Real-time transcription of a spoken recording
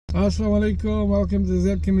Assalamu alaikum, welcome to the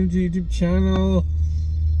Z Community YouTube channel.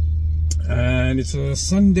 And it's a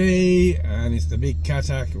Sunday and it's the big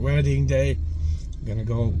Khattak wedding day. I'm gonna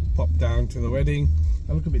go pop down to the wedding.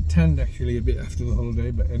 I look a bit tanned actually, a bit after the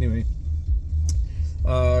holiday, but anyway.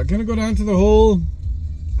 Gonna go down to the hall,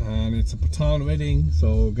 and it's a Pathan wedding,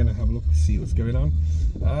 so gonna have a look, see what's going on.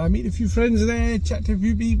 Meet a few friends there, chat to a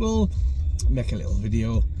few people, make a little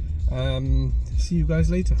video. See you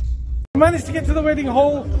guys later. I managed to get to the wedding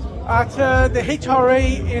hall at the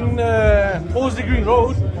HRA in Bosley Green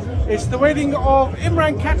Road. It's the wedding of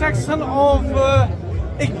Imran Khattak, son of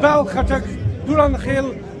Iqbal Khattak, Duran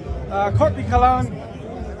Khil, Kotlikalan,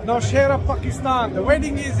 Nashera, Pakistan. The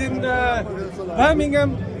wedding is in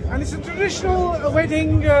Birmingham, and it's a traditional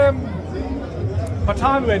wedding,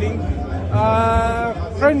 Pathan wedding.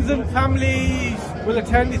 Friends and families will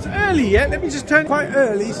attend. It's early yet. Let me just turn quite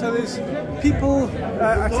early, so there's people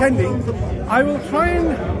attending.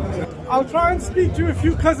 I'll try and speak to a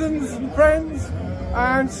few cousins and friends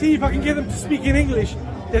and see if I can get them to speak in English.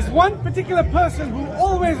 There's one particular person who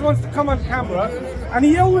always wants to come on camera, and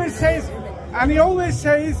he always says,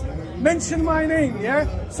 mention my name, yeah?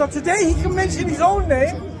 So today he can mention his own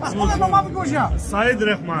name. Saeed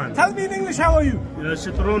Rahman. Tell me in English, how are you?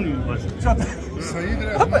 Saeed Rahman.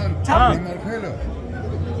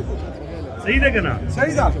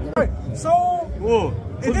 So, we'll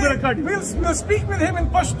speak with him in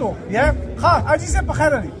Pashto, yeah?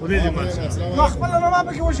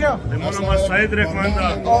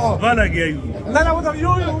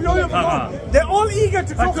 They're all eager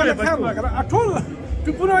to talk on the camera. I told them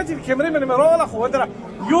to put on the camera and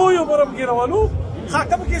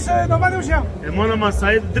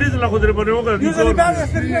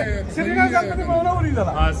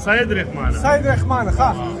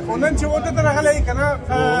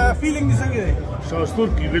feeling this again.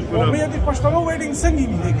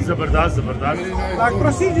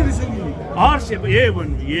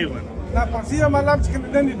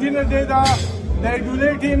 They do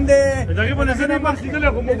let in there. I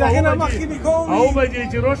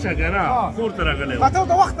thought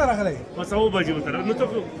the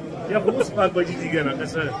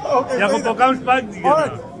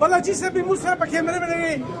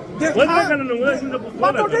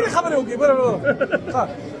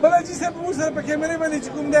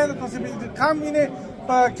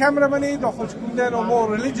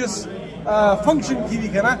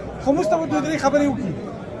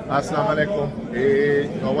Assalamu alaikum.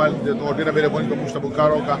 اول نوردینا بره بونی که مشتبه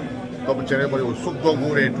کارو که تو بچه‌ره بری و سوق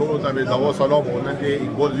دوغوره تو تا به دوا سلام و نندی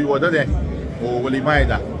گل زیوده ده و ولی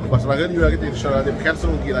مایدا بس راغلی یو اگه انشالله ده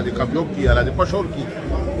خرسو کی لا ده کابیو کی لا ده پشور کی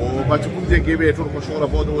و بچه کوم ده کی به تو پشور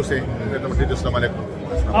بود وسه ته ته السلام علیکم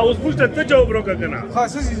اوس پوښتنه ته جواب راکړه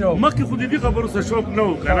خاصه جواب مکه خو دې خبرو سره شوق نه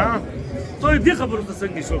وکړه ته دې خبرو ته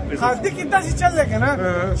څنګه شوق پیدا خاصه کې تاسو چل لګنه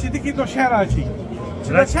چې دې کې تو شهر اچي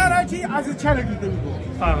چې شهر اچي از چارټي دی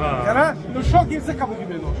کنه نو شوق یې څه کوي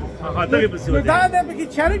به نو دا به څه دا د به کې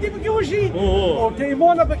چارټي به کې وشي او ته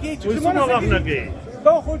مونږ به کې چې مونږ نه کې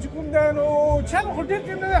دا خو چې کوم ده نو چل خو دې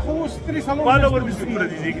نه خو ستري سالون بالا ور دي څومره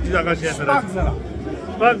دي چې دا غاښه سره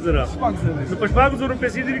نو پښپاګ زره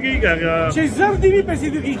پیسې درګي هغه چې زر دی پیسې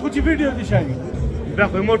درګي خو چې ویډیو دي شي دا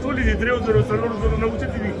خو مو ټول دي 3000 نه وچې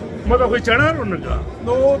دي مده خو چړارو نه کا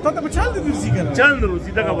نو ته ته چل دي ورسي کنه چل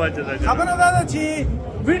روزي دا واجه دا خبره دا چې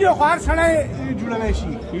ویډیو خو هر سړی جوړوي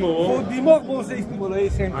شي خو دماغ مو سه استعمالوي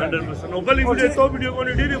سم 100% نو بلې ویډیو تو ویډیو کو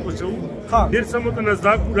نه ډیره پوښو ډیر سم ته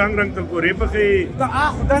نزداک رنگ رنگ تل کو ری پخې دا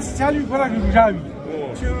اخو دا چالو پر راځي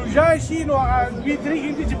چې روجا شي نو دوی درې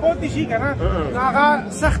غنټې چې پاتې شي کنه هغه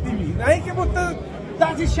سخت وي نه کې مو ته دا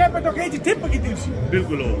چې شی په توګه چې ټیپ کې دی شي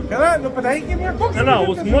بالکل کنه نو په دای کې مې کوم نه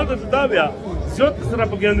اوس مو ته دا بیا زیات سره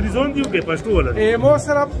په انګریزون دی کې پښتو ولر مو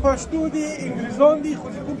سره پښتو دی انګریزون دی خو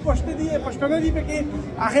کوم پښتو دی پښتو نه دی پکې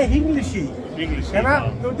هغه انګلیشي کنه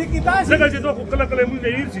نو دې کې دا څنګه چې دوه کله کله موږ نه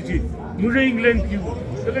هیر شي موږ انګلند کې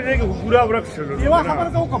څنګه چې پورا ورک شول یو خبره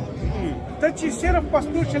ته وکم ته چې صرف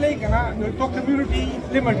پښتو چلای کنه نو تو کمیونټي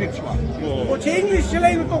لیمیټډ شو او چې انګلیش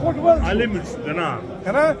چلای نو تو هوټ لیمیټس کنه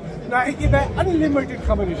نه کې به انلیمیټډ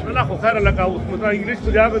خبرې شي نه خو خیر لکه اوس مته انګلیش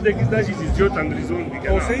په ځای باندې کې دا چې زیات انګریزون دي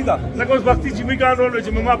او صحیح ده لکه اوس وخت چې میګان ورو چې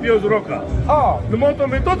ما پیو زروکا نو مو ته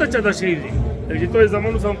مې ته چا دا شي دي چې تو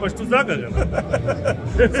زمونږ سم پښتو ځاګه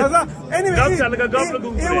سزا anyway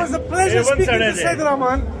it was a pleasure speaking to Saeed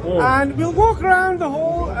Rahman and we'll walk around the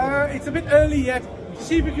hall. It's a bit early yet,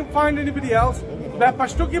 see if we can find anybody else. By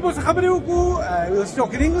Pashto ki bos khabari ko. We'll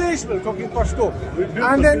talk in English. We'll talk in Pashto.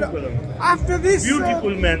 And then after this,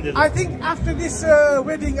 beautiful man. I think after this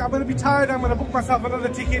wedding, I'm gonna be tired. I'm gonna book myself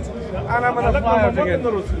another ticket, and I'm gonna fly out again.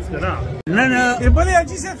 No. Ibali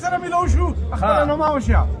aji se sara miloshu. Akhbara no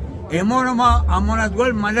maoshia. Emorama amonat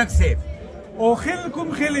gol malak se. O khilkum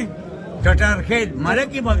khili. Tatar khel malak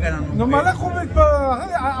ki bagana. No malak ko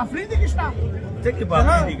Afridi kishna. Take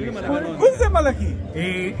bagani. Kun se malaki.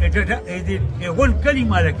 Gol kali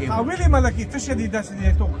malaki. Awili malaki tashadi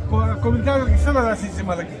dasidi to. Komentar ki sala dasidi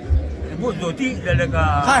malaki. वो धोती लड़का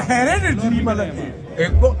हाँ hereditary malaki.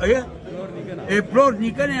 एक floor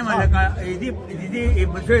निकले हमारा का ये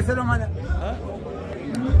बच्चे sir हमारा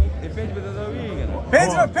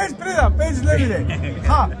पेज ले ले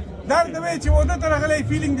हाँ दर्द में चिवोदा तरह का ले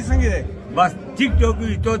फीलिंग दिसंगे दे बस टिकटॉक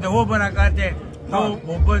की तो दो बना करते तो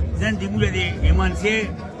वो जन दिमुले दे ईमान से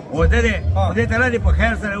होते दे उधर तरह दे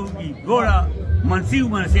पखेर सर होगी गोरा मनसे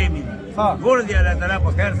भी गोरा दे अल्लाह तरह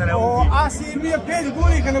पखेर सर होगी आसी में पेज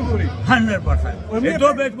गोरी करने गोरी 100% ये दो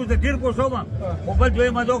पेज कुछ देर को सोमा वो बस जो है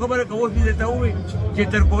मदो खबर है कवोस भी देता हुए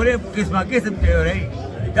चित्र कोरे किस्म के सब ते रही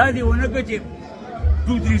दादी वो न कचे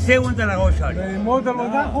 237 तरह हो शायद मॉडल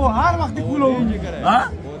होता हो हर वक्त कूलो हाँ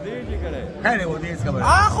है वो देश का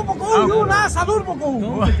आँखों पको यू ना सालूर पको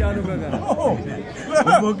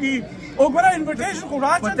वो की ओ बड़ा इनविटेशन को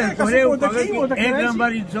रात चलते कसम को देखी वो एक नंबर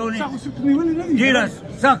इंसान ने जीरा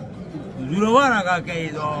सक जुरवारा का के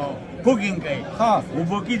तो कुकिंग के हाँ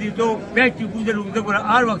वो की दी तो पैक की कुछ लोग तो पूरा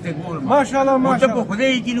आर वक्त है कूर माशाल्लाह माशाल्लाह तो खुदे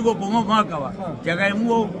ही किनको बोमा माँ का जगह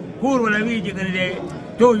मुँह कूर वाला भी जिक्र दे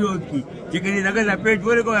तो योग की जिक्र लगा था पेट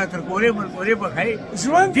बोले को यार कोरे पर खाए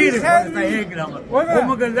जीर का एक नंबर वो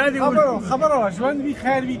मगर ज़्यादा खबर हो जवान भी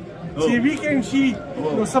खैर भी टीवी के इंशी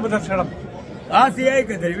तो सब दर शराब आज ये है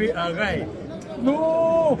कि दरवी आ गए नो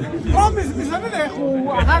प्रॉमिस भी सुन ले खो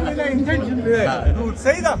हाँ मेरा इंटेंशन है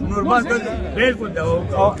सही था नॉर्मल तो बिल्कुल दो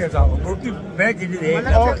ओके जाओ रोटी बैग दे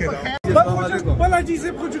ओके बला जी से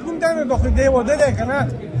कुछ घूमता है तो दे वो दे करना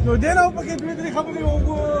तो देना ऊपर के मेरी खबर है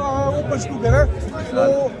वो ऊपर शुरू करा तो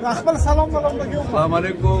अखबार सलाम लगे السلام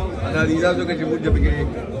عليكم انا رياض के जब जब के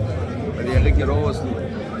अरे के रोस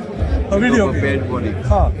वीडियो पेज बोली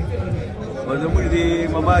हाँ وزمر دي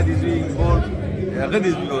ماما دي زي بول غدي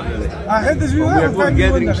زبلون أخذ زبلون ويكون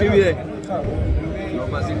جادرين شوية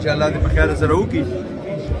بس إن شاء الله دي مكان سروكي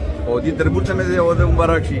ودي تربوت سمة زي وده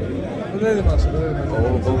مبارك شيء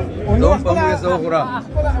دوم بموية سوخرا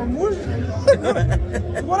مش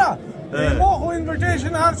ولا مو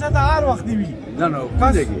invitation هر ساعة هر وقت دي لا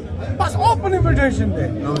بس open invitation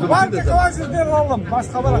ده وانت كواسس دي رالم بس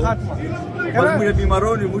خبر خاتمة بس مجھے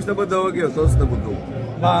بیمارونی مجھ تبا دواگی اور توست بدو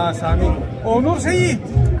بس آمین ونور سيد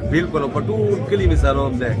بالکل پټول کلی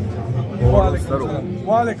مثالوم ده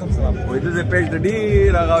وعلیکم السلام وې دې پیج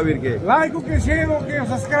ډیر راغاویر کې لایک وکړئ شیر وکړئ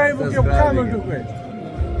سبسکرایب وکړئ او کامنټ وکړئ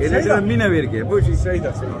دې ډېر مینا ویر کې پوښي صحیح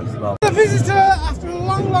ده The visitor after a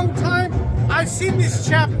long time I've seen this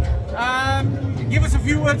chap give us a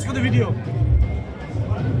few words for the video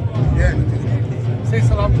Yeah. Say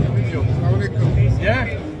salam to the video Assalamualaikum. Yeah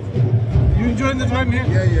You enjoying the time here?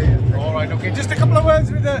 Yeah. All right, okay. Just a couple of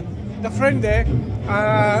words with the friend there.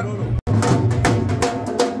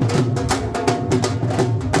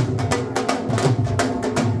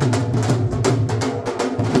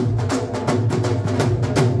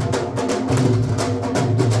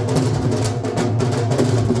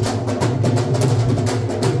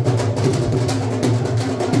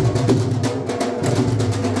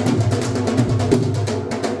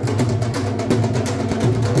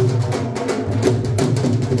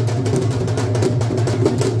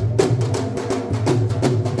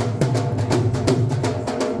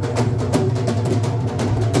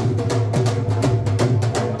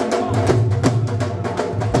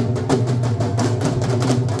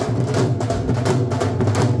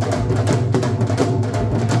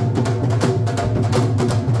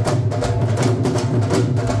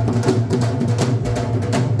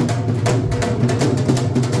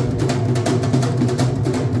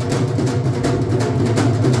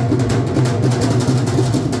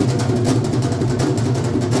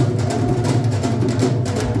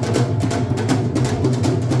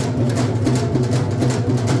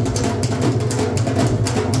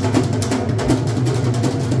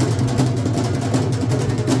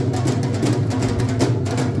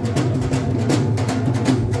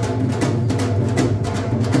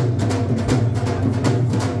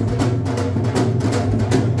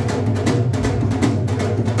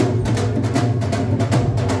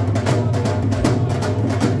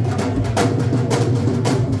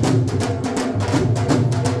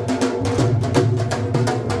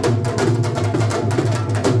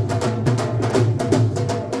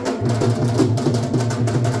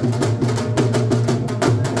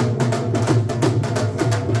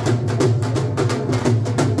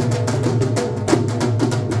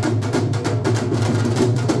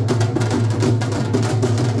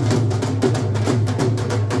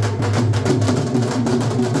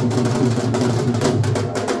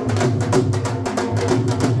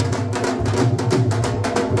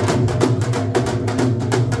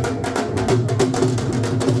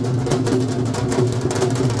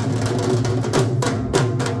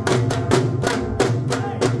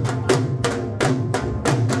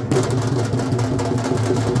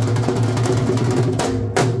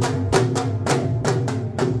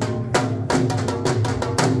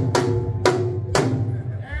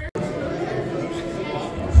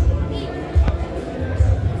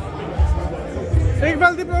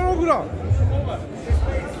 Iqbal di Progura.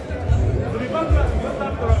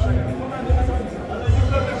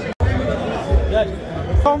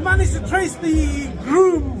 So I managed to trace the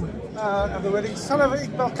groom of the wedding, son of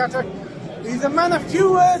Imran Khattak. He's a man of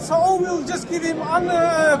few words, so all we'll just give him on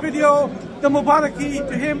the video the Mubaraki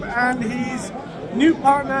to him and his new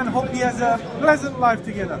partner, and hope he has a pleasant life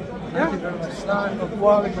together. Yeah?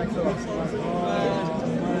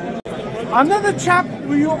 Another chap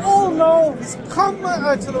who you all know has come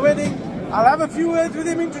to the wedding. I'll have a few words with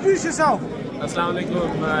him. Introduce yourself. Assalamu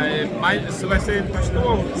alaikum. Shall I say in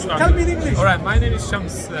Pashto? Tell me in English. Alright, my name is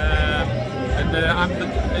Shams, and I'm the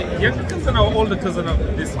younger cousin or older cousin of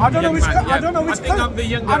this I don't know which. man. I don't know which. I think I'm the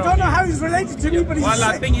younger. I don't know how he's related to me, but he's. Well,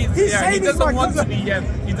 I think he's saying he he's doesn't my want cousin. to be.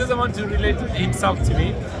 He doesn't want to relate himself to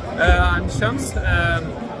me. I'm Shams. And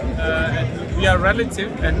we are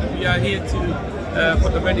relative, and we are here to. For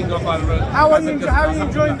the wedding of our How are you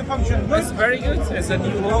enjoying the function? Good? It's very good. It's a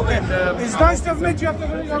new home. Okay. And, it's nice to have met you after a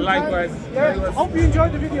very long likewise. time. Yeah. Hope you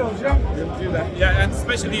enjoyed the videos. Yeah. We'll do that. Yeah, and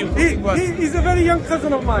especially you. He's a very young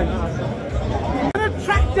cousin of mine. I'm gonna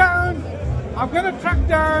track down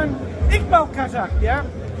Imran Khattak. Yeah,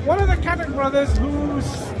 one of the Khattak brothers whose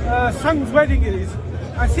son's wedding it is.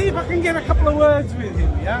 I see if I can get a couple of words with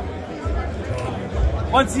him. Yeah.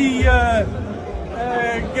 Once he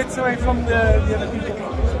gets away from the other people.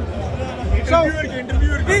 So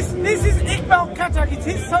this is Imran Khattak. It's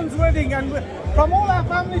his son's wedding, and from all our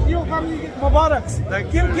family to your family, Mubaraks.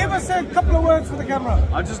 Give us a couple of words for the camera.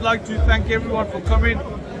 I'd just like to thank everyone for coming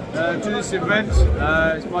to this event.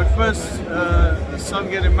 It's my first son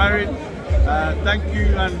getting married. Thank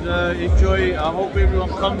you and enjoy. I hope everyone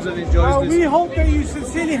comes and enjoys this. We hope that you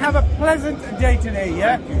sincerely have a pleasant day today,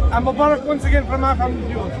 yeah? And Mubarak once again from our family to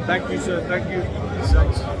yours. Thank you, sir. Thank you.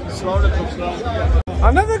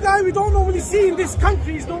 Another guy we don't normally see in this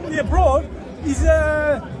country, he's normally abroad. He's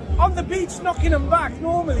on the beach knocking them back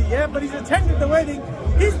normally, yeah? But he's attended the wedding.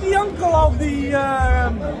 He's the uncle of the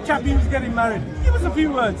chap who's getting married. Give us a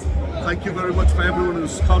few words. Thank you very much for everyone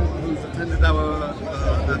who's come, who's attended our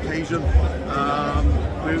occasion.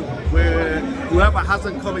 Whoever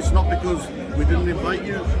hasn't come, it's not because we didn't invite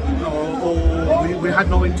you or we had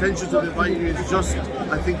no intentions of inviting you. It's just,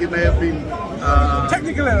 I think it may have been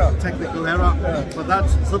technical error. But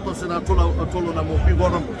that's and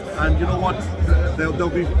you know what? There'll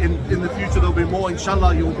be in the future there'll be more.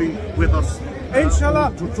 Inshallah, you'll be with us.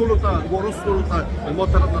 Inshallah.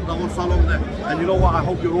 And you know what? I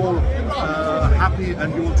hope you're all happy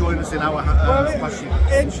and you will join us in our fashion.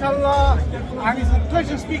 Inshallah. And it's a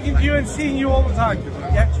pleasure speaking to you and seeing you all the time.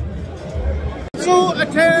 Yeah. So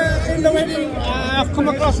in the wedding, I've come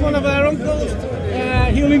across one of our uncles.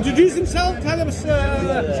 He'll introduce himself, tell us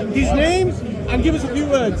his name, and give us a few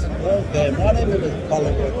words. Okay, my name is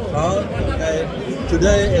kotlikalan. Okay,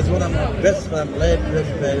 today is one of my best friends, late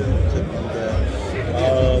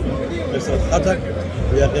Mr. Khattak.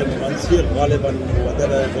 We are going to see Ghaliban,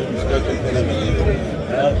 whatever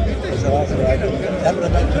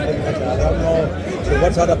cameraman, I don't know. So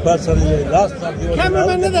what sort of person he is? Last time he was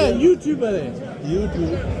cameraman there, YouTuber.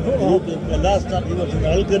 YouTube. The last time he was in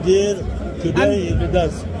Al Qadir, today he's with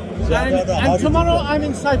us. So and tomorrow I'm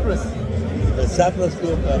in Cyprus. The Cyprus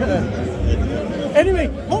group. Anyway,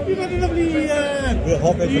 hope you've had a lovely,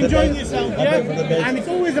 you're enjoying yourself, yeah? And it's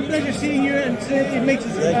always a pleasure seeing you, and it makes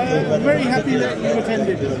us very happy that you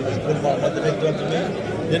attended.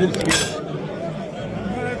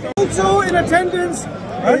 Also in attendance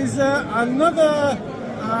is another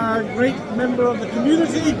great member of the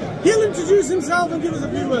community. He'll introduce himself and give us a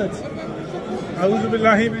few words. أعوذ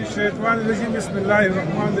بالله من الشيطان الرجيم بسم الله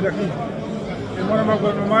الرحمن الرحيم. Imran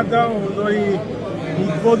Khattak, doi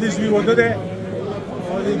vodis vi vodade,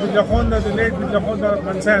 odi bilakhonda de late bilakhonda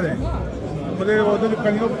mansade. Ode vodali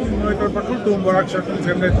kanyopi noiter patul tu embark shuttle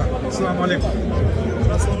ferneta. Assalamu alaikum.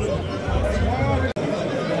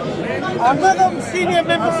 Another senior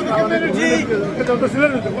member of the community.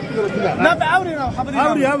 Na bauri na khabari.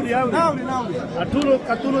 Auri.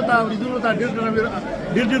 Katulo ta ridulu ta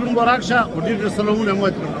dirdir mubaraksha or dirdir salamu na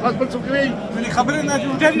moit. Bas bal sukri. Meni khabari na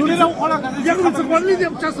dirdir na khola ka. Yakul sukwali de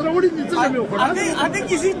chas rawadi ni tsale me khola. I think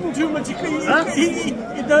he's eating too much.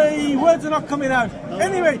 The words are not coming out.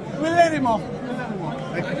 Anyway, we'll let him off.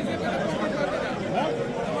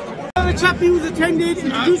 The chap who's attended,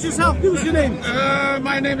 introduce yourself, give us your name.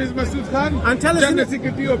 My name is Masood Khan. And tell us General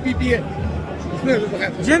Secretary of PPA.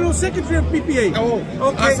 General Secretary of PPA. Oh,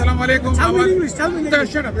 okay. Assalamu alaikum. Tell me in English, tell me in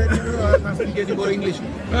English. Shut up. I'm speaking more English.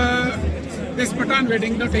 This Patan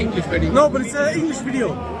wedding, not English wedding. No, but it's an English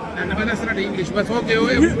video. أنا ما نسرد English بس okay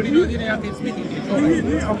everybody knows I can speak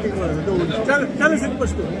English. Okay, tell us in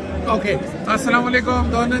Pashto. Okay. Assalamu alaikum.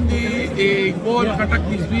 Donan di Imran Khattak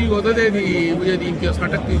disbi oda de di mujhe di Imran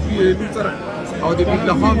Khattak disbi sara. Aur di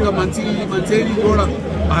Lahon ka manseri joda.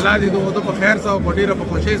 Hala di do oda pa khair sa badira pa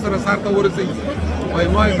khoshe sara sarta ursi. Aur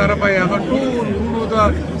mai tarafa ya tul da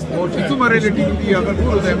aur chitu marele di agar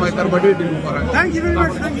tul da mai tar bade di para. Thank you very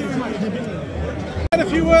much. Thank you very much. Had a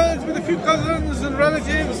few words with a few cousins and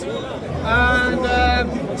relatives, and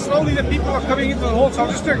slowly the people are coming into the hall. So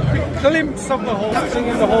just a quick glimpse of the hall, sitting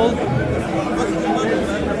in the hall.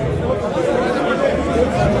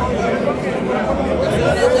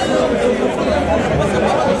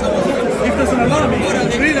 If there's an alarm,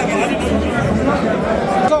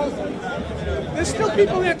 so there's still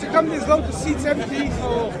people here to come. There's loads of seats empty.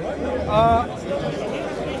 So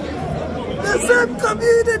the same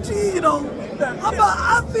community, you know. I'm an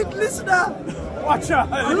avid listener. Watch out.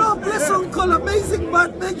 Allah bless Uncle, amazing man.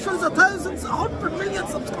 Make sure there's 100 million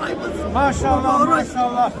subscribers. MashaAllah,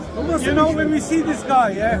 MashaAllah. You know, when we see this guy,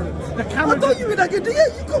 yeah, the camera. I thought you were not getting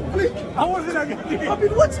it. You complete. I wasn't getting it. I've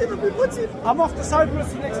been watching. I'm off to Cyprus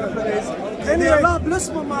the next couple of days. May Allah bless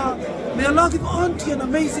Mama. May Allah give auntie an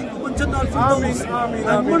amazing woman, Jannah al-Firdaus.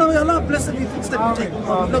 And may Allah bless every footstep you take.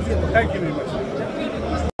 Love you. Thank you very much.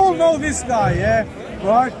 You all know this guy, yeah?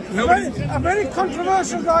 Right? A very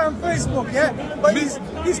controversial guy on Facebook, yeah? But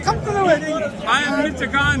he's come to the wedding. I am Mr.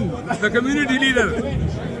 Khan, the community leader.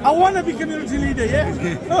 I want to be community leader, yeah?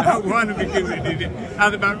 I want to be community leader.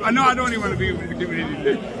 No, I don't even want to be community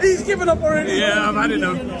leader. He's given up already. Yeah, I've had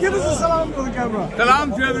enough. Give us a salam for the camera.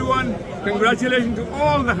 Salam to everyone. Congratulations to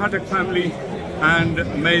all the Khattak family. And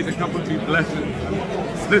may the couple be blessed and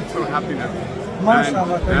split for happiness.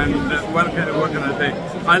 MashaAllah, and what can I say?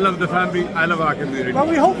 I love the family, I love our community. Well,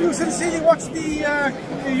 we hope you sincerely watch the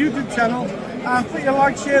YouTube channel and put your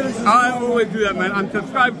like, share this. I always do that, man. I'm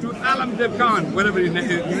subscribed to Alam Dev Khan, whatever his name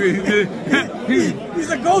is. He's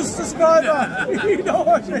a ghost subscriber. You don't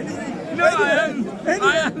watch anything. No, I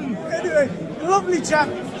am. Anyway, lovely chap.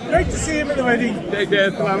 Great to see him at the wedding. Take care.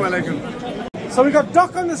 Assalamu alaikum. So we got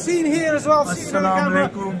Doc on the scene here as well, Assalamu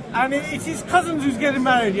alaikum. And it's his cousins who's getting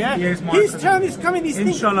married, yeah? Yes, my his cousin. turn is coming.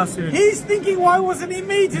 Inshallah soon. He's thinking, why wasn't he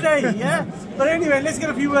me today, yeah? But anyway, let's get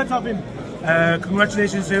a few words of him.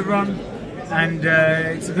 Congratulations to everyone, and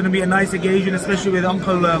it's going to be a nice occasion, especially with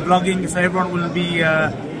Uncle vlogging, so everyone will be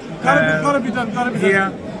gotta be done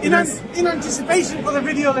here. In anticipation for the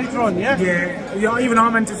video later on, yeah? Yeah, even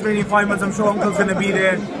I'm anticipating 5 months. I'm sure Uncle's going to be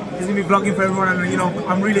there. He's going to be vlogging for everyone, and you know,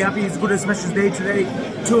 I'm really happy. It's a good special day today.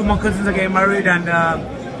 2 of my cousins are getting married, and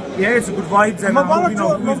yeah, it's a good vibes. And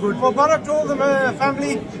Mubarak to all the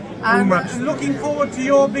family, and looking forward to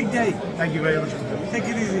your big day. Thank you very much. Take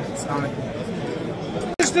it easy.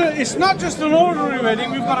 It's not just an ordinary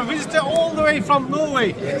wedding. We've got a visitor all the way from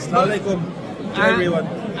Norway. Yes, Assalamu alaikum to everyone.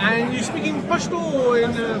 And you're speaking Pashto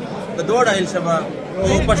in the Doda Il Shaba.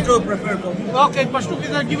 Pashto prefer to. Okay, Pashto,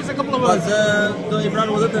 give us a couple of words. The Imran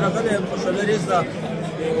was the Rakale, Poshalerista,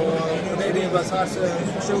 Lady Basas,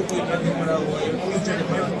 Shoki,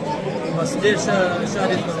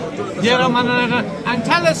 and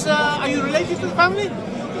tell us, are you related to the family?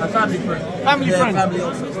 A family friend. Family friend. Family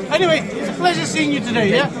also. Anyway, it's a pleasure seeing you today,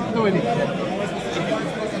 yeah? The wedding.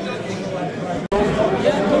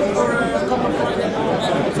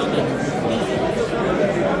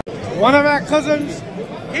 One of our cousins,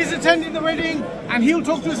 he's attending the wedding and he'll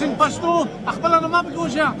talk to us in Pashto.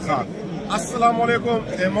 Assalamu alaikum.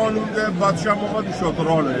 Emanum de Badshah Muhammad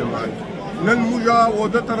Shotrol Eman. Nan muja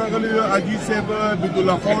oda taragali aji seb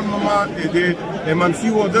bidullah khan mama de emansi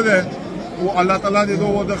oda de o Allah Taala de do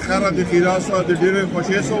oda khaira de khirasa de dire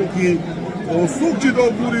khosheso ki o suk ji do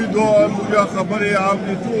puri do muja khabare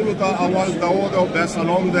aapni tolo ta awaz daud o be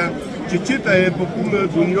salam de chichita e pure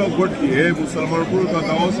dunya god ki hai musliman pur ta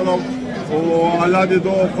daud salam o Allah de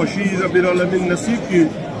do khoshi rabbil alamin nasib ki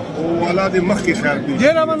o Allah de makh ki khair di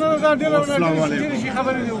Assalamu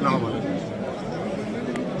alaikum.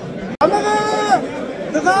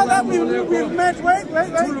 The guy that we've met, wait.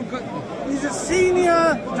 He's a senior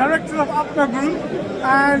director of Apna Group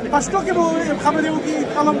and Pashto ke khabar hogi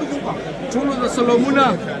kalam duka. Chulu da Salomuna,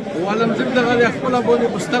 walam zibda gali akhla boni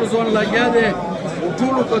bustar zone lagya de.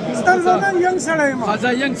 Chulu ko bustar zone young sarai ma.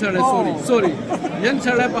 Khaza young sarai, sorry. Young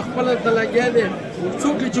sarai akhla da lagya de.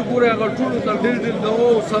 Chuki chukure agar chulu da dil da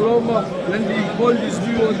o Saloma nandi bol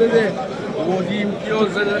disbiu de. Wo di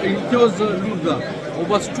imtioz luda.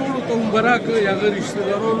 وبس ټول ته مبارک یا غیر رشتہ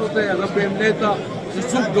دارانو ته یا بهم نتا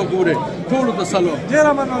څوک د ګوره ټول ته سلام ډیر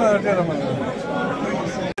مننه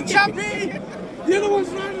Chappy, the other one's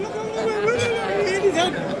right.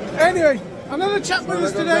 Look. Anyway, Another chap with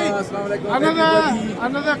us today.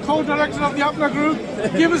 Another co-director of the Apna Group.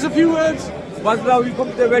 Give us a few words. Basra, we come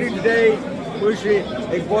to the wedding today. It's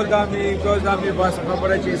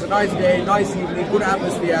a nice day, nice evening, good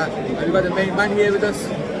atmosphere. And we've got the main man here with us.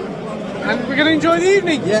 And we're going to enjoy the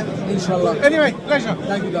evening. Yeah, inshallah. Anyway, pleasure.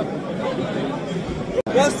 Thank you, Doctor.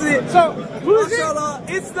 What's it? So, who is Mashallah,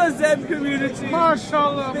 it's the Zeb community.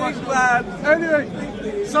 Mashallah. Big fan.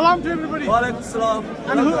 Anyway, salam to everybody. Walaikum salam.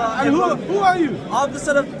 And who are you? I'm the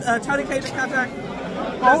son of Imran Khattak.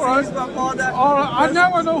 All right. He's my father. All right. I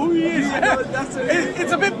now know who he is. Yeah. That's it.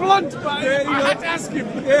 It's a bit blunt, but I had to ask him.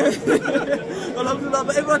 Yeah. Alhamdulillah.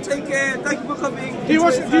 But everyone take care. Thank you for coming. Do you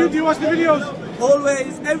watch the videos?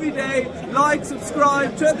 Always, every day. Like,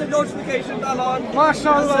 subscribe, turn the notification bell on.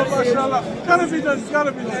 Mashallah, mashallah. Gotta be done,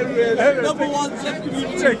 gotta be done. Number one, Zeb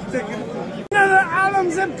community. Take it. Another Alam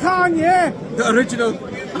Zeb Khan, yeah? The original.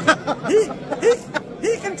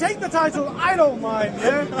 He can take the title, I don't mind,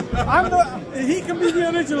 yeah? He can be the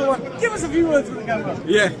original one. Give us a few words for the camera.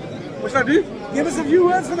 Yeah. What should I do? Give us a few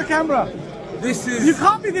words for the camera. This is... You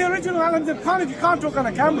can't be the original Alam Zeb Khan if you can't talk on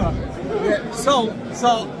a camera. Yeah. So,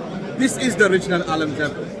 this is the original Alam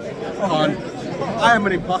Zeb Khan. I am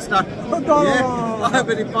an imposter. No. Yeah, I am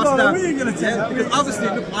an imposter. No, what are you going to tell? Because obviously,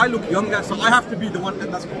 look, I look younger, so I have to be the one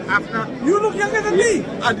that's after. You look younger than me.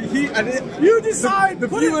 You decide. The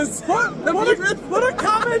viewers. Put a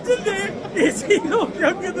comment in there. Is he look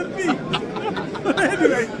younger than me?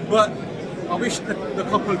 Anyway. But I wish the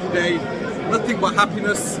couple today nothing but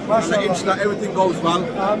happiness. And inshallah, everything goes well.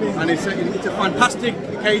 And it's a fantastic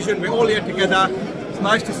occasion. We're all here together. It's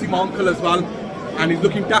nice to see my uncle as well. And he's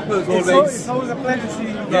looking dapper as always. It's always a pleasure seeing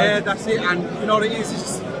you guys. Yeah, that's it. And you know what it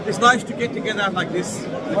is? It's nice to get together like this.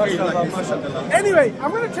 Anyway,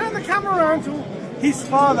 I'm going to turn the camera around to his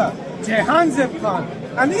father, Jehan Zeb Khan.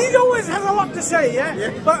 And he always has a lot to say,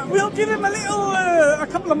 yeah? But we'll give him a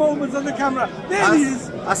couple of moments on the camera. There he is.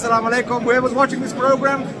 Assalamu alaikum. Whoever's watching this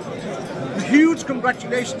program, huge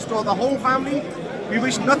congratulations to the whole family. We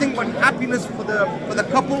wish nothing but happiness for the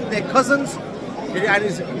couple, their cousins. And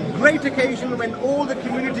it's a great occasion when all the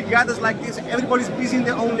community gathers like this. Everybody's busy in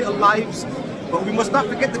their own little lives. But we must not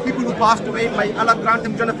forget the people who passed away. May Allah grant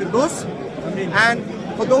them Jannah Firdaus. And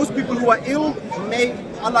for those people who are ill, may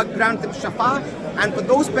Allah grant them Shafa. And for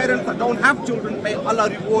those parents that don't have children, may Allah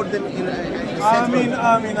reward them in Ameen.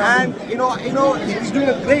 And you know, he's doing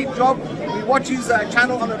a great job. We watch his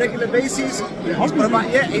channel on a regular basis. He's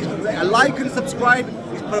like and subscribe.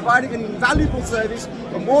 He's providing an invaluable service.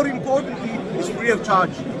 But more importantly, it's free of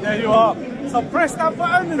charge. There you are. So press that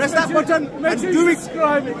button. Press that button and do it.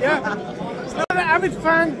 Subscribe it, yeah? Another avid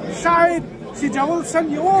fan, Shahid Sijawal San.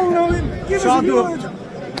 You all know him. Give us a few words.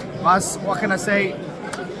 What can I say?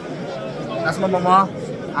 That's my mama.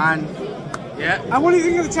 And yeah. And what do you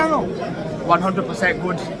think of the channel? 100%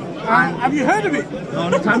 good. Have you heard of it? No,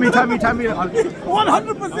 tell me. 100%?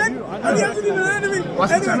 And you haven't even heard of it?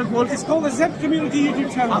 What's the channel called? It's called the Zeb Community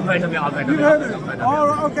YouTube channel. I've heard of it. You've heard of it?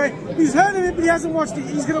 Alright, okay. He's heard of it, but he hasn't watched it.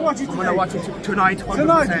 He's going to watch it today. I'm going to watch it tonight, 100%.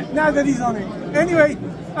 Tonight, now that he's on it. Anyway,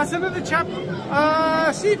 that's another chap.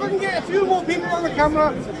 See if I can get a few more people on the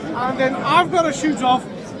camera. And then I've got to shoot off.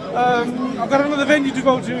 I've got another venue to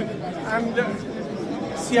go to. And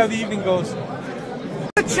see how the evening goes.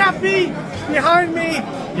 The chappie behind me,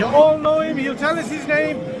 you all know him, he'll tell us his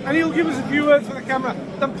name and he'll give us a few words for the camera.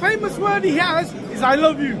 The famous word he has is I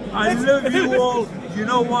love you. I love you all. You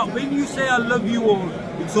know what, when you say I love you all,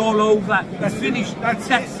 it's all over, that's finished, that's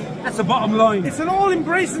the bottom line. It's an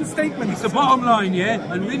all-embracing statement. It's the bottom line, yeah?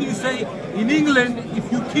 And when you say, in England,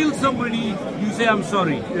 if you kill somebody, you say I'm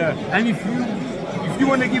sorry. Yeah. And if you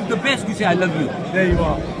want to give the best, you say I love you. There you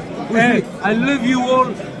are. I love you all,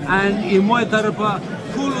 and in my tarafa,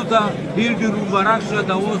 Kuluta, Hirdir Baraksha,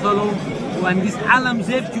 the Wasalom, and this Alam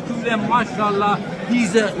Zeb Chukule, mashallah,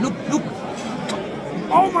 he's a look.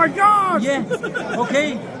 Oh my God! Yeah,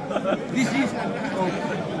 okay. This is.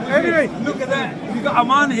 Anyway, look at that. We got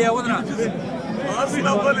Aman here, what not? We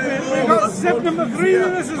got Zeb number 3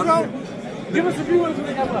 with us as well. Give us a few words for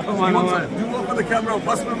the camera. Come on. Do one for the camera.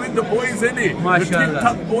 Must be with the boys, innit? Mashallah. The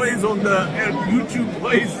TikTok boys on the YouTube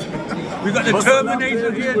boys. We got the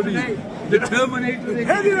Terminator here today. The Terminator.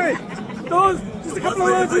 Anyway, just a couple of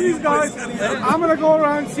words with these guys. I'm going to go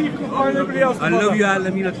around and see if we can find everybody else. I love you,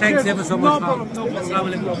 Alamina. Thanks ever so much. No problem.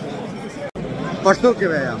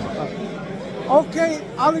 Okay,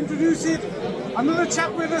 I'll introduce it. Another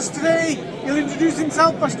chap with us today. He'll introduce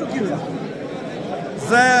himself.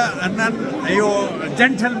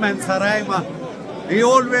 Gentleman Saraima, he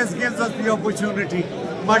always gives us the opportunity.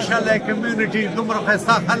 Mashallah, community, number of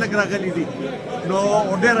no,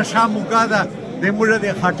 Odera Shamugada, the Mura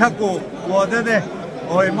de Khattako, وده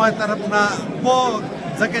او ما طرفنا مو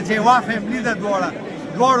ځکه چې وا فیملی ده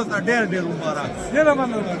دواړو ته ډېر ډېر مبارک. ډېره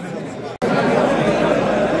مننه.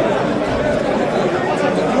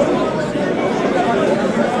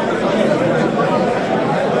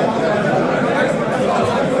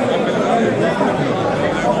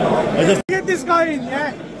 Get this guy in,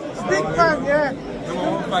 yeah? Big fan, yeah?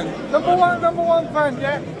 Number one fan,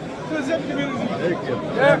 yeah? To the Zep community.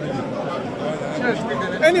 Yeah? Cheers.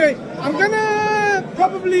 Anyway, I'm gonna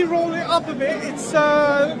probably roll it up a bit. It's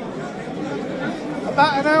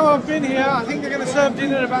about an hour I've been here. I think they're gonna serve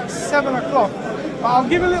dinner at about 7 o'clock. But I'll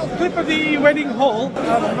give a little clip of the wedding hall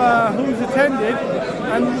of who's attended,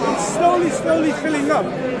 and it's slowly filling up.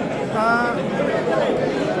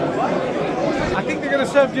 I think they're going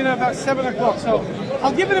to serve dinner about 7 o'clock, so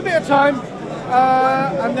I'll give it a bit of time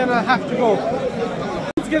and then I'll have to go.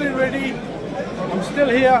 Let's get it ready. I'm still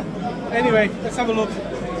here. Anyway, let's have a look.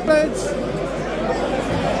 Breads.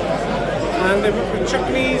 And they've got the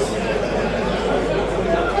chutneys.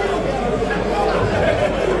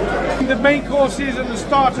 The main courses and the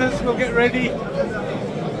starters will get ready.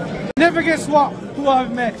 Never guess who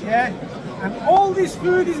I've met, yeah? And all this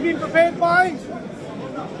food is being prepared by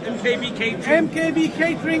MKB Catering. MKB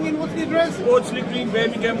Catering, and what's the address? Oldsley Green,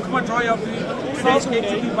 Birmingham. Come and try out today's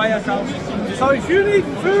catering by yourself. So if you need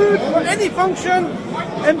food for any function,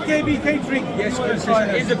 MKB Catering. Yes, Chris,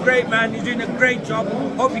 he's a great man. He's doing a great job.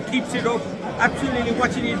 Hope he keeps it up. Absolutely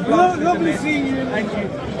watching his vlogs. Lovely seeing you. Thank you.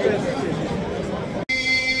 Yes.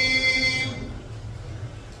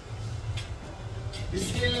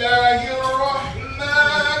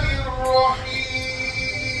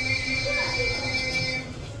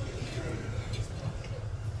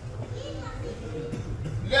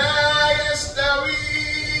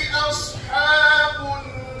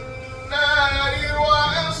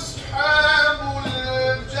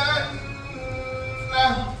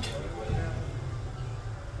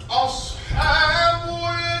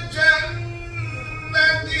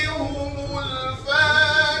 هم الفائزون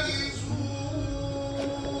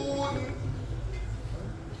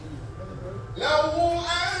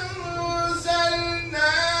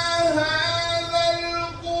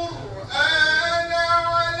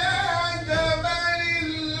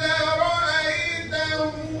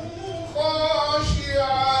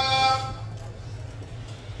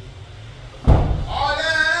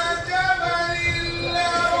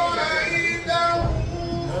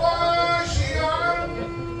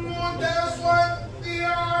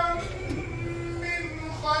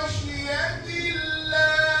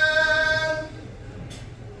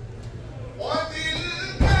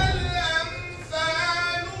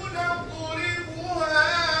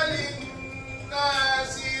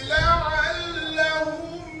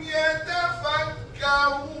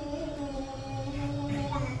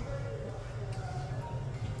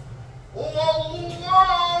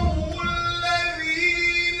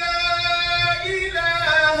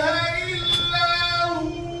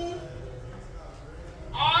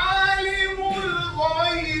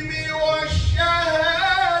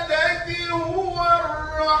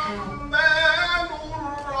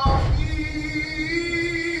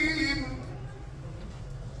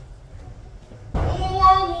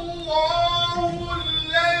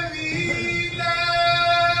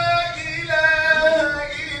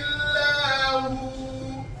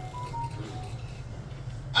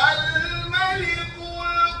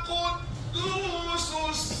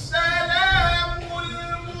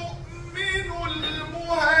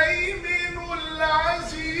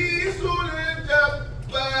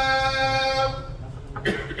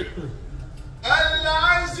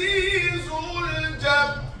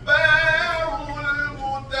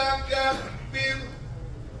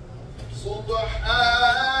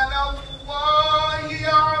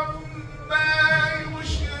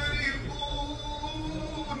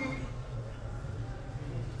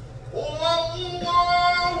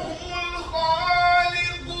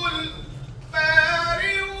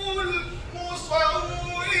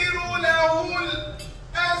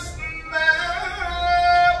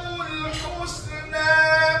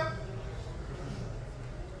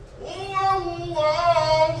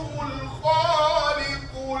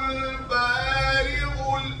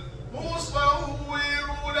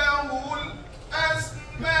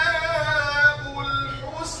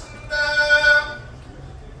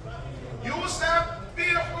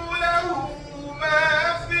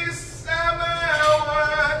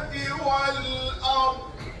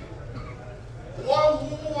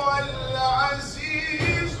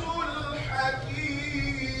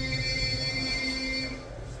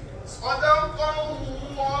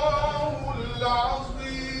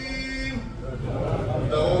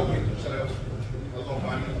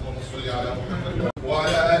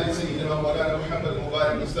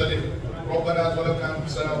نستغفرك ربنا ظلمنا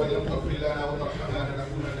انفسنا وان لم تغفر لنا وترحمنا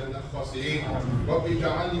لنكونن من الخاسرين رب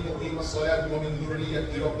اجعلني مقيم الصلاه ومن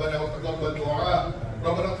ذريتي ربنا وتقبل دعاء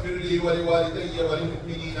ربنا اغفر لي ولوالدي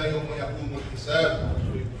وللمؤمنين يوم يقوم الحساب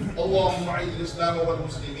اللهم اعز الاسلام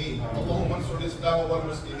والمسلمين اللهم انصر الاسلام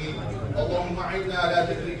والمسلمين اللهم اعنا على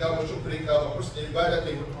ذكرك وشكرك وحسن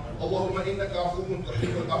عبادتك اللهم انك عفو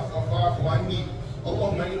تحب العفو فاعف عني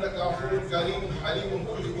اللهم انك عفو كريم حليم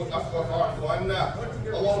تحب العفو فاعف عنا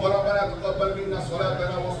اللهم ربنا تقبل منا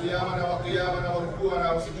صلاتنا وصيامنا وقيامنا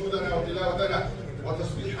وركوعنا وسجودنا وتلاوتنا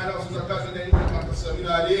وتسبيحنا وصدقاتنا انك انت السميع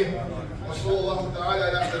العليم وصلى الله تعالى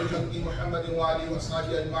على خير خلق محمد وعلى اله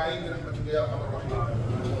واصحابه اجمعين برحمتك يا ارحم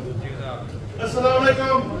الراحمين. Assalamu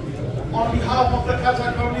alaikum. On behalf of the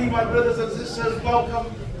Khattak family, my brothers and sisters, welcome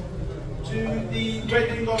to the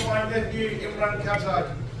wedding of my nephew Imran Khattak.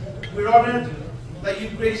 We're honored that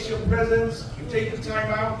you've graced your presence, you've taken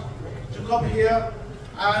time out to come here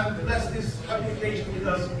and bless this happy occasion with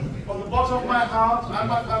us. From the bottom of my heart and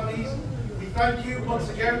my family's, we thank you once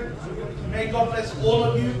again. May God bless all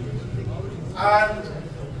of you. And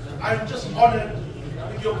I'm just honored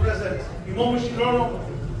with your presence. Imam Shirono,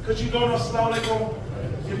 Kashidono, Assalamu alaikum.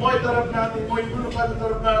 Imoy tarafna, imoy kulu fata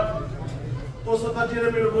tarafna. Toso tajire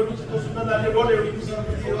mero bolu, toso nana le role uri kusa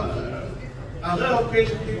kudiwa. Agha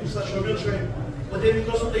occasion ki kusa shomil shwe. Ode mi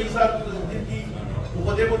toso te izar kusa dinki.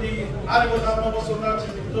 Ode modi ari wata ma basonat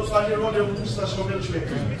toso ali role uri kusa shomil shwe.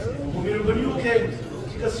 Mero bolu ke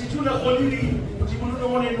kasituna oliri tibulu no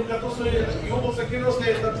one no katoso yobo sekenos te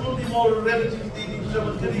tatundi more relative di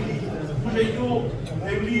jamateri kule yo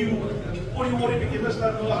emliu ori ori ke besta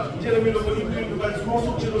no jeremy lo boli no ba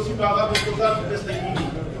smoso chelo si baga ko kozar besta ki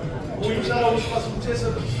o inshallah os pasu chesa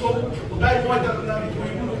to dai moita na mi ko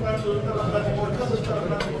yuno pa to ta na di mo kasa ta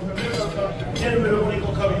na ko famela ta jeremy lo boli ko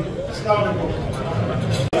kabi assalamu alaikum.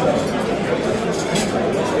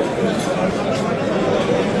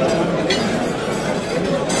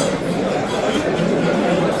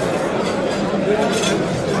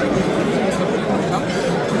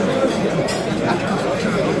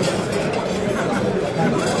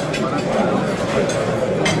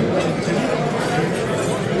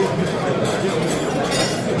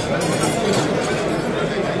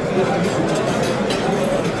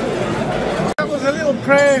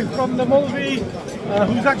 Prayer from the Molvi,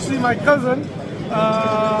 who's actually my cousin.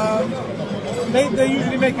 They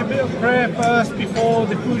usually make a bit of prayer first before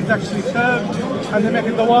the food is actually served, and they make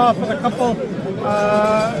a dua for the couple.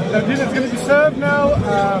 The dinner's going to be served now.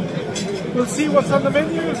 We'll see what's on the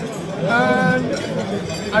menu, and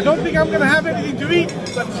I don't think I'm going to have anything to eat,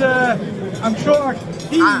 but I'm sure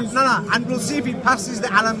no, and we'll see if it passes the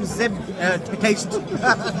Alam Zeb taste.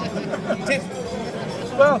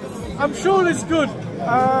 Well, I'm sure it's good.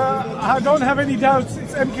 I don't have any doubts.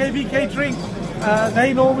 It's MKB Catering.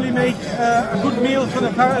 They normally make a good meal for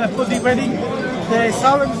the wedding. Their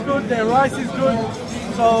salad's good, their rice is good,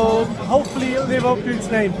 so hopefully it'll live up to its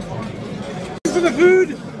name. For the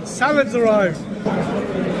food, salads arrived.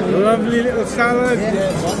 Lovely little salad.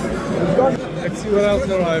 Let's see what else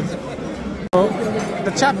arrived.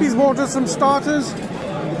 The chappies bought us some starters.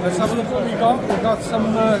 Let's have a look what we got. We've got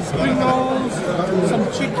some spring rolls, some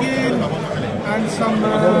chicken, and some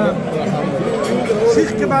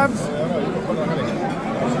sikh kebabs.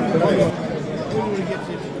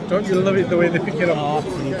 Don't you love it the way they pick it up?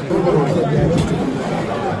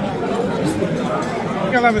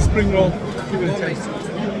 I'll have a spring roll. Give it a taste.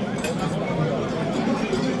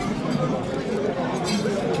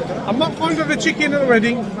 I'm not fond of the chicken at the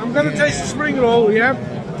wedding. I'm going to taste the spring roll, yeah?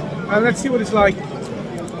 And let's see what it's like.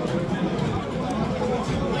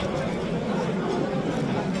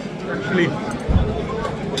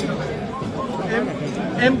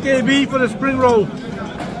 MKB for the spring roll.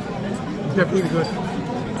 Definitely good.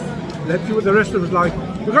 Let's see what the rest of it's like.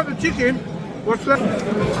 We've got the chicken. What's left?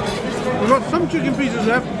 We've got some chicken pieces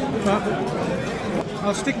left, but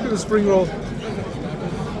I'll stick to the spring roll.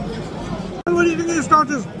 What do you think of the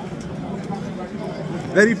starters?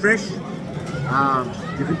 Very fresh.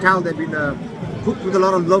 You can tell they've been cooked with a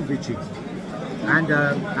lot of love, Vichy. And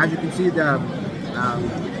as you can see, they're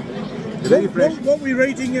very fresh. What are we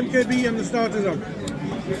rating MKB and the starters on?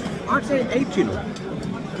 I'd say 8, you know.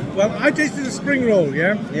 Well, I tasted the spring roll,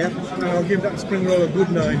 yeah? Yeah. And I'll give that spring roll a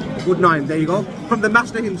good 9. A good 9, there you go. From the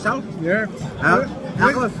master himself. Yeah.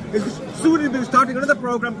 Soon he'll be starting another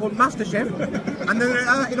program called Master Chef. And then,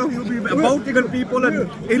 you know, he'll be voting on people and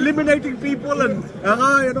eliminating people and,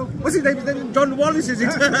 you know, what's his name? John Wallace, is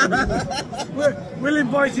it? We'll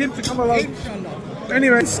invite him to come along.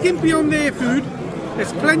 Anyway, skimpy on their food.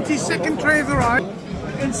 There's plenty second trays arrived.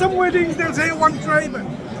 In some weddings they'll say 1 tray, but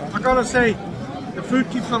I gotta say, The food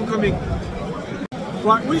keeps on coming.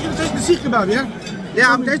 Right, we're going to take the seekh kebab, yeah?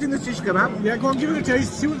 Yeah, I'm tasting the shish kebab. Yeah, go on, give it a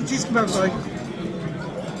taste. See what the cheese kebab's like.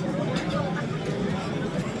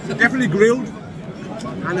 Definitely grilled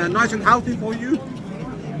and nice and healthy for you.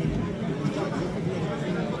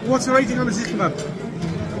 What's the rating on the seekh kebab?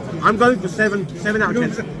 I'm going for 7 out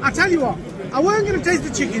of 10. I'll tell you what, I wasn't going to taste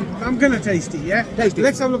the chicken, but I'm going to taste it, yeah? Taste it.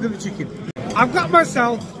 Let's have a look at the chicken. I've got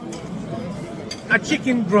myself a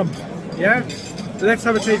chicken drum, yeah? Let's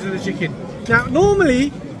have a taste of the chicken. Now,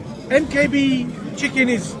 normally, MKB chicken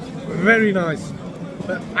is very nice.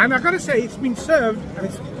 And I've got to say, it's been served and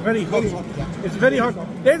it's very hot. It's very hot.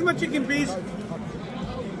 There's my chicken piece.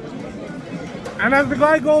 And as the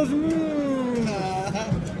guy goes, and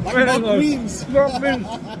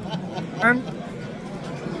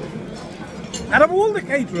out of all the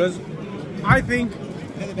caterers, I think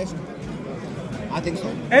they're the best. I think so.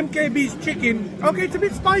 MKB's chicken, okay, it's a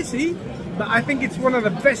bit spicy, but I think it's one of the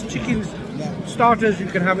best chicken starters you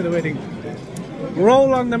can have at a wedding.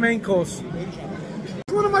 Roll on the main course.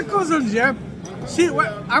 One of my cousins, yeah. See,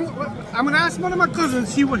 I'm gonna ask one of my cousins,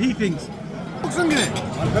 see what he thinks.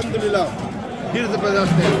 Alhamdulillah. Here's the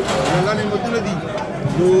presentation. Yalla ni maduladi.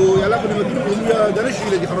 Do yalla kuni madulu ya danashi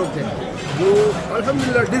le dikharobte. Do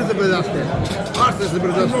alhamdulillah here's the presentation. Art is the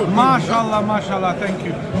presentation. Mashallah, mashallah, thank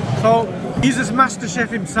you. So he's this master chef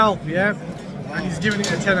himself, yeah, and he's giving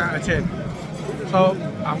it a 10 out of 10. So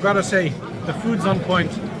I've got to say, the food's on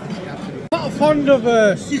point. I'm not fond of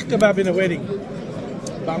seekh kebab in a wedding,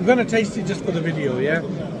 but I'm going to taste it just for the video, yeah?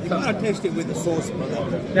 You gotta taste it with the sauce,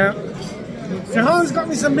 brother. Now, Shahan's got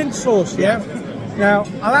me some mint sauce, yeah? Now,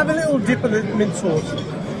 I'll have a little dip of the mint sauce,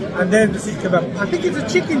 and then the seekh kebab. I think it's a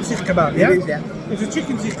chicken seekh kebab, yeah? It is, yeah. It's a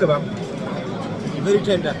chicken seekh kebab. Very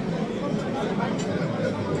tender.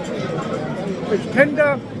 It's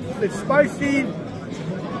tender, it's spicy,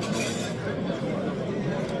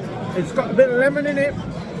 it's got a bit of lemon in it.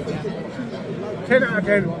 10 out of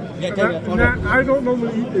 10. Yeah, 10 out of 10. I don't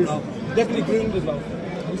normally eat this. Definitely grilled as well.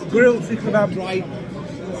 Grilled seekh kebab. Dry.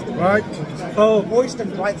 Right. So moist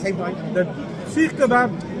and dry at the same time. The seekh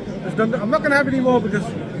kebab has done. I'm not going to have any more because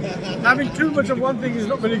having too much of one thing is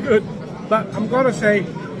not very good. But I'm going to say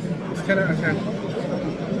it's 10 out of 10.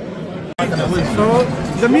 So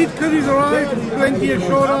the meat curries arrived. Plenty of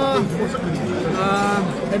shora.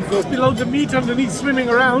 And below the meat underneath swimming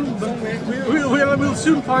around, but we'll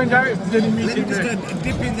soon find out if there's any meat in there.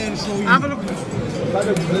 Dip in there and show you. Have a look.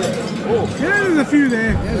 Oh, yeah, there's a few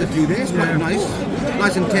there. Yeah, there's a few there. It's quite nice.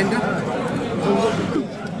 Nice and tender.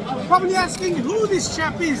 Probably asking who this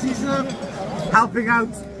chap is. He's helping out.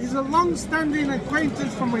 He's a long-standing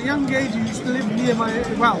acquaintance from a young age. He used to live near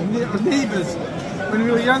near our neighbours. When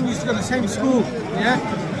we were young, we used to go to the same school. Yeah.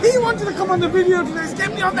 He wanted to come on the video today. He's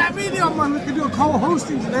get me on that video, man. We could do a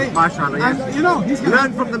co-hosting today. Mashallah, yes. And you know, he's gonna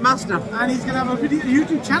learn from the master. And he's gonna have a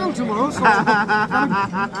YouTube channel tomorrow. So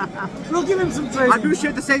we'll give him some training. I do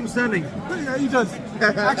share the same surname. Yeah, he does.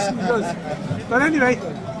 Actually, he does. But anyway,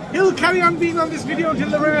 he'll carry on being on this video until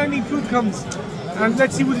the remaining food comes. And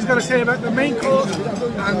let's see what he's gonna say about the main course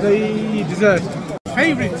and the dessert.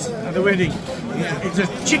 Favorites at the wedding. Yeah, it's a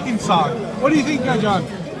chicken sarg. What do you think, John?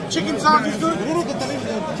 Chicken sarg is good?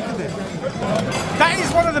 That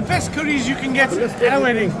is one of the best curries you can get at a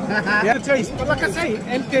wedding. Yeah, taste. But like I say,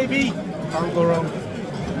 MKB, can't go wrong.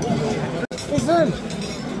 What's that?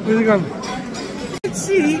 Where's it gone? Let's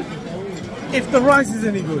see if the rice is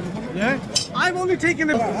any good. Yeah? I've only taken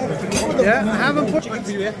a... Yeah, I haven't put...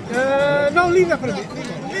 No, leave that for a bit.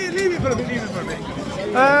 Leave it for a bit, leave it for a bit.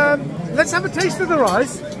 Let's have a taste of the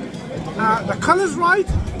rice. The colour's right.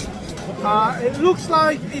 It looks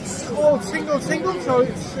like it's all single, so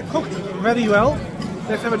it's cooked very well.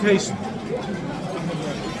 Let's have a taste.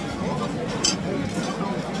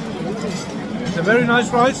 It's a very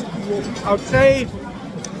nice rice. I would say,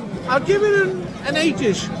 I'll give it an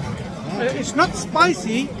 8-ish. It's not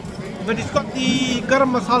spicy, but it's got the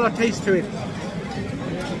garam masala taste to it.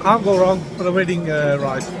 Can't go wrong for a wedding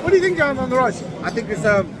rice. What do you think, John, on the rice? I think it's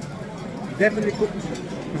definitely cooked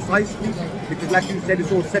precisely, because like you said,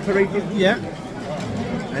 it's all separated. Yeah.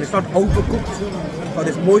 And it's not overcooked, so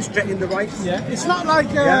there's moisture in the rice. Yeah. It's not like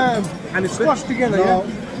and it's squashed together. No, yeah.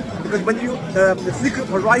 Because when you the secret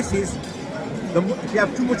for rice is if you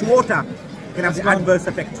have too much water, you can have the adverse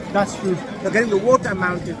effect. That's true. So getting the water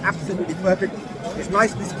amount is absolutely perfect. It's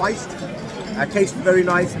nicely spiced. Tastes very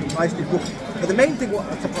nice and nicely cooked. But the main thing,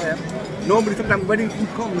 normally sometimes wedding food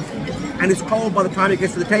comes and it's cold by the time it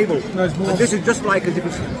gets to the table. No, and this is just like as if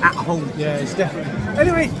it's at home. Yeah, it's definitely.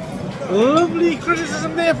 Anyway, lovely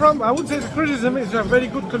criticism there from, I wouldn't say it's a criticism, it's a very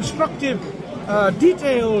good constructive,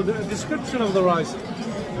 detailed description of the rice.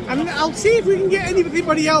 And I'll see if we can get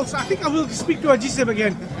anybody else. I think I will speak to Ajiseb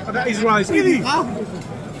again about his rice. Really?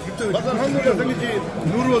 بس الحمد لله سنتي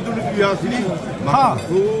نور ودول في ياسيني ها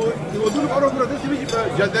ودول قرأ قرأ تسمي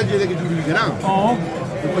جدا جدا كجولي كنا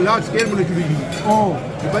ولا سكير من جولي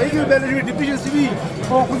بايك بلش ديبيشن سبي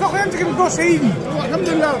كنت أخوي أنت كنت سعيدي الحمد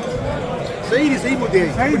لله سعيدي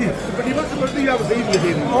مودي سعيدي بدي بس بدي يا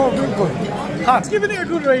سعيدي بالكل It's giving it a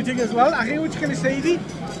good rating as well. أخي وش كان سعيدي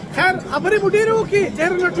خير خبري مدير وكي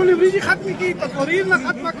تهرنا تولي بريجي ختمي كي تطوريرنا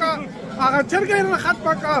ختمك أغتر غيرنا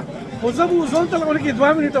ختمك وزبو زونت لما نكي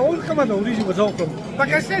 2 minutes أول كمان دوريجي بزوكم.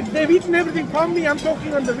 Like I said, they've eaten everything from me. I'm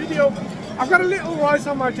talking on the video. I've got a little rice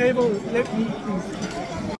on my table. Let me eat these.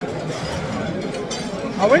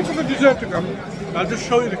 I'll wait for the dessert to come. I'll just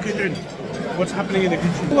show you the kitchen. What's happening in the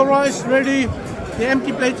kitchen. All the rice ready. The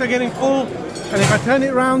empty plates are getting full. And if I turn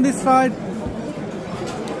it around this side,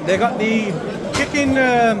 they got the chicken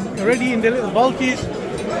ready in the little bulkies.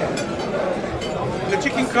 The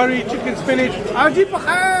chicken curry, chicken spinach. Aji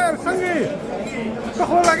bakhair, sangi.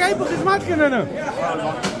 Takhlo lagay po khidmat ka na na.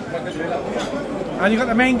 And you got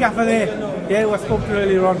the main gaffer there. Yeah, we spoke to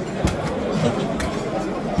earlier on.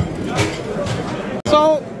 So,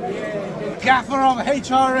 gaffer of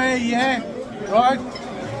HRA, yeah, right?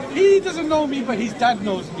 He doesn't know me, but his dad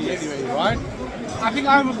knows me anyway, right? I think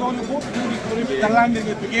I was going to vote for him to land in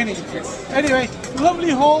the beginning. Anyway,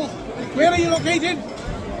 lovely hall. Where are you located?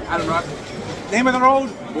 Almrock. Name of the road?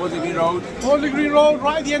 Bowlsley Green Road. Bowlsley Green Road,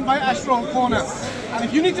 right at the end by Astro Corner. And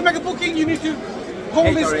if you need to make a booking, you need to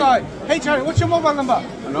call this guy. HRA, what's your mobile number?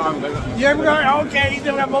 No, I'm good. Yeah, okay, you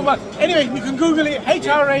don't have mobile. Anyway, you can Google it.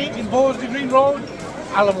 HRA in Bowlsley Green Road,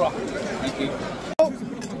 Almrock. Thank you.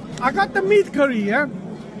 I got the meat curry, yeah?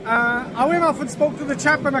 I went off and spoke to the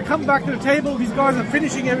chap and I come back to the table. These guys are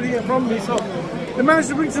finishing everything from me, so they managed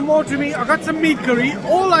to bring some more to me. I got some meat curry.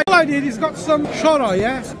 All I did is got some shora,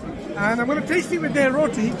 yeah? And I'm going to taste it with their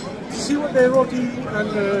roti to see what their roti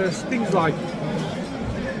and things like.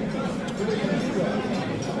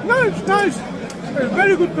 No, it's nice. It's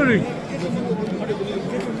very good curry.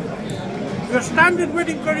 The standard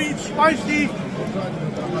wedding curry, it's spicy.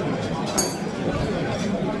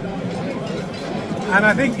 And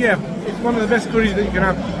I think, yeah, it's one of the best curries that you can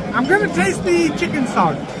have. I'm going to taste the chicken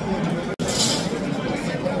saag.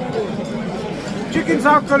 Chicken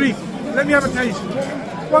saag curry. Let me have a taste.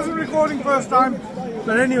 Wasn't recording first time,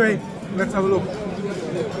 but anyway, let's have a look.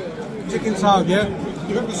 Chicken saag, yeah?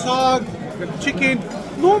 You got the saag, you got the chicken.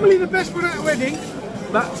 Normally the best one at a wedding,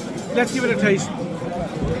 but let's give it a taste.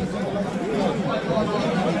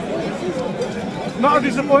 Not a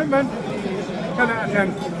disappointment. 10 out of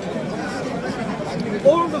 10.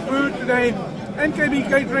 All of the food today, NKB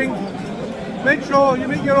Catering. Make sure you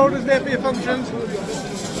make your orders there for your functions.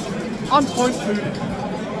 On point food.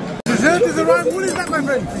 Dessert is arrived. What is that, my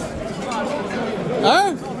friend?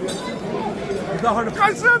 Huh? The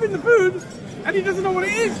guy's serving the food and he doesn't know what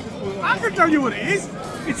it is. I can tell you what it is.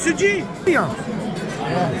 It's suji.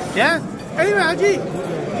 Yeah? Anyway, Haji,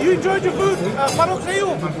 you enjoyed your food? Farooq say you?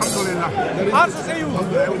 Alhamdulillah. Arsa say you?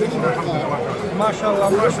 MashaAllah,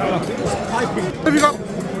 MashaAllah. What have you got?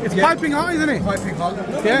 It's piping hot, isn't it? Piping hot.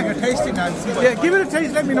 Yeah? You're tasting now. Yeah, give it a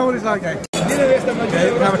taste, let me know what it's like. Okay, we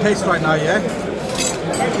can have a taste right now, yeah?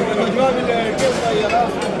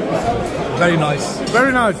 Very nice.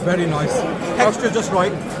 Very nice. Very nice. Texture just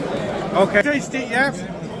right. Okay. Taste it, yeah?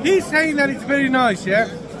 He's saying that it's very nice, yeah?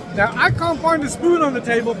 Now, I can't find a spoon on the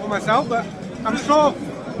table for myself, but I'm sure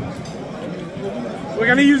we're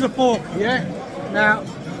going to use a fork, yeah? Now,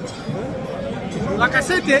 like I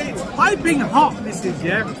said there, it's piping hot, this is,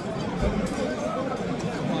 yeah?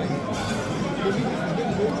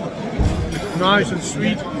 Nice and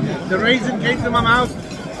sweet. The raisin came to my mouth.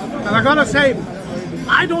 And I gotta say,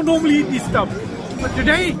 I don't normally eat this stuff. But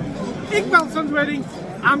today, Iqbal's son's wedding,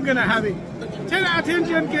 I'm gonna have it. 10 out of 10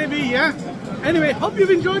 GMKB, yeah? Anyway, hope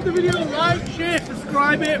you've enjoyed the video. Like, share,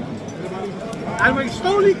 subscribe it. And we're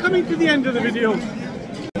slowly coming to the end of the video.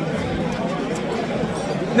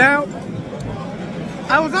 Now,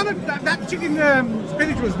 I was on that chicken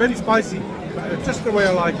spinach was very spicy. Just the way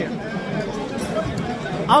I like it.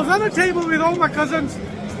 I was on a table with all my cousins.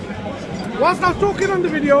 Whilst I was talking on the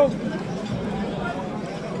video,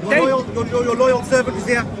 your loyal servant is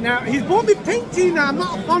here. Now, he's bought me pink tea. Now, I'm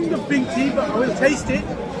not fond of pink tea, but I will taste it.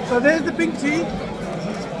 So there's the pink tea.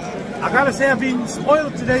 I gotta say, I've been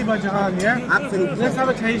spoiled today by Jahan, yeah? Absolutely. Let's have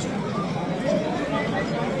a taste.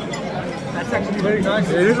 That's actually very nice.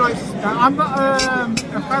 It is nice. Now, I'm not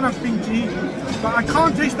a fan of pink tea, but I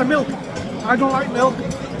can't taste the milk. I don't like milk.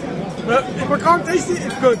 But if I can't taste it,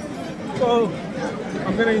 it's good. So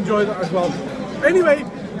I'm going to enjoy that as well. Anyway,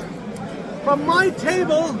 from my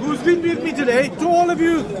table, who's been with me today, to all of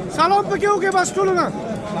you, salam pakyoge bastuluna.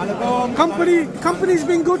 Company's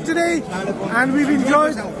been good today, and we've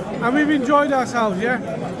enjoyed ourselves. Yeah.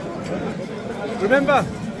 Remember,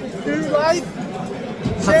 do like,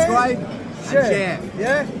 subscribe, share.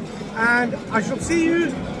 Yeah. And I shall see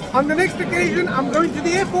you on the next occasion. I'm going to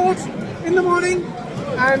the airport in the morning,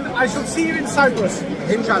 and I shall see you in Cyprus.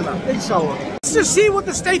 Inshallah. Inshallah. Let's just see what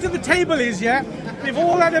the state of the table is, yeah? We've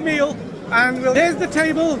all had a meal, and there's the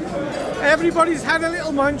table. Everybody's had a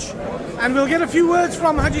little munch, and we'll get a few words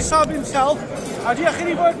from Haji Saab himself. Haji,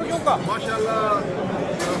 akhiri word for Kyuka. MashaAllah,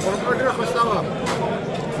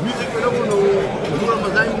 music में लोगों ने पूरा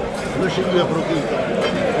मजा ही नशीब में फरोकी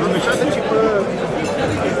हमेशा से chip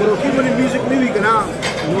फरोकी में म्यूजिक में भी करना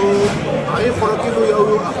वो आए फरोकी लो या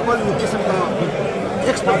वो अखबार में किस्म का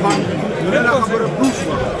एक्स्ट्रा फन मैंने ना खबर प्रूफ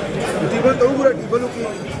हुआ टीबल तो पूरा टीबलों की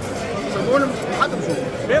सबों खत्म हो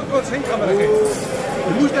बिल्कुल सही खबर है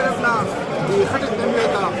मुझे अपना ये खटक दमिया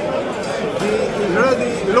था ये लड़ाई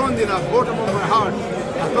लॉन्डी ना bottom of my heart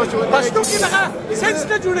Pashto की लगा sense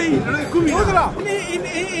न जुड़ी उधरा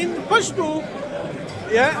in Pashto,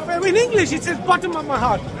 yeah, in English it says bottom of my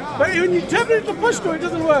heart, but when you interpret it to Pashto it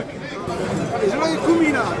doesn't work. It's like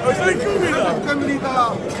kumina. It's like kumina.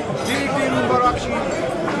 Kamilita, Diri Mubarakshi,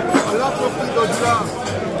 Allah Profit Dojra,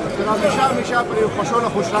 Misha पर खुशों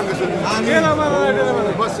खुशरांग से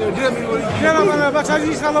बस बस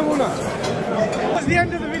Haji Salamuna. That's the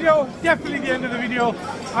end of the video. Definitely the end of the video.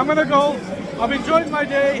 I'm gonna go. I've enjoyed my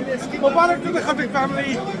day. Mubarak to the Khattak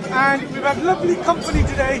family, and we've had lovely company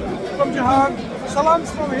today from Jahan.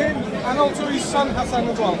 Salams from him and also his son Hassan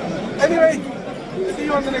as well. Anyway, see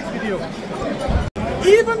you on the next video.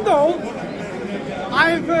 Even though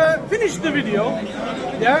I've finished the video,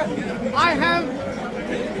 yeah, I have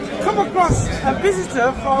come across a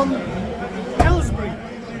visitor from Aylesbury.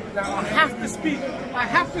 Now I have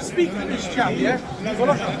to speak to this chap, yeah?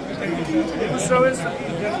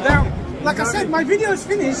 Now, like I said, my video is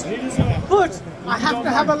finished, but I have to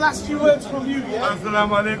have a last few words from you, yeah?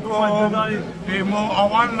 Assalamu alaikum. Imo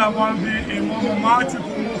awan lawan di imo machu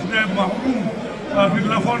kumufne mahum.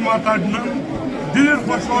 Biglafon matadnan. Dir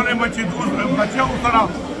khoshone machi duz bacha utara.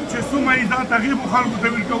 Chesuma iza tagib khalq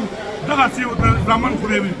tawil ko. Dagasi utar zaman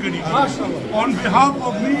khurevil kadi. On behalf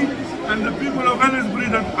of me and the people of Aylesbury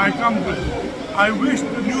that I come with, I wish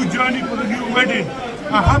the new journey for the new wedding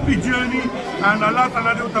a happy journey, and Allah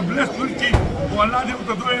Ta'ala de uta blessed mulki, Allah de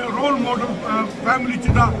uta doye role model family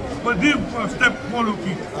chida, but they step follow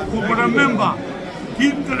ki. But remember,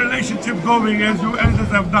 keep the relationship going as you elders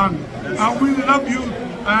have done. And we love you,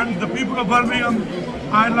 and the people of Birmingham,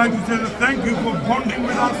 I'd like to say thank you for bonding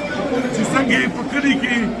with us. Chisange Pakari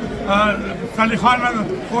ki salehkhana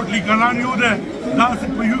kotlikalan yude, that's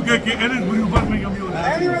for UK ki Aylesbury Birmingham yude.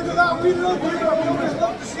 Anyway, we love you. We always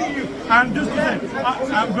love to see you. And just to say,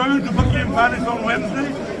 I'm going to Buckingham Palace on Wednesday,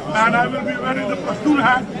 and I will be wearing the Pashtun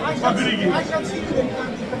hat. I shall see you then.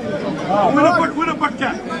 With a butt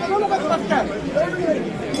cap.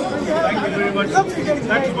 Thank you very much.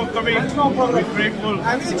 Thanks for coming. We're grateful.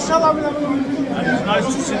 And inshallah we'll have a and it's nice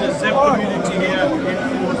to see the Zeb community here.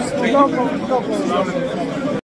 No problem.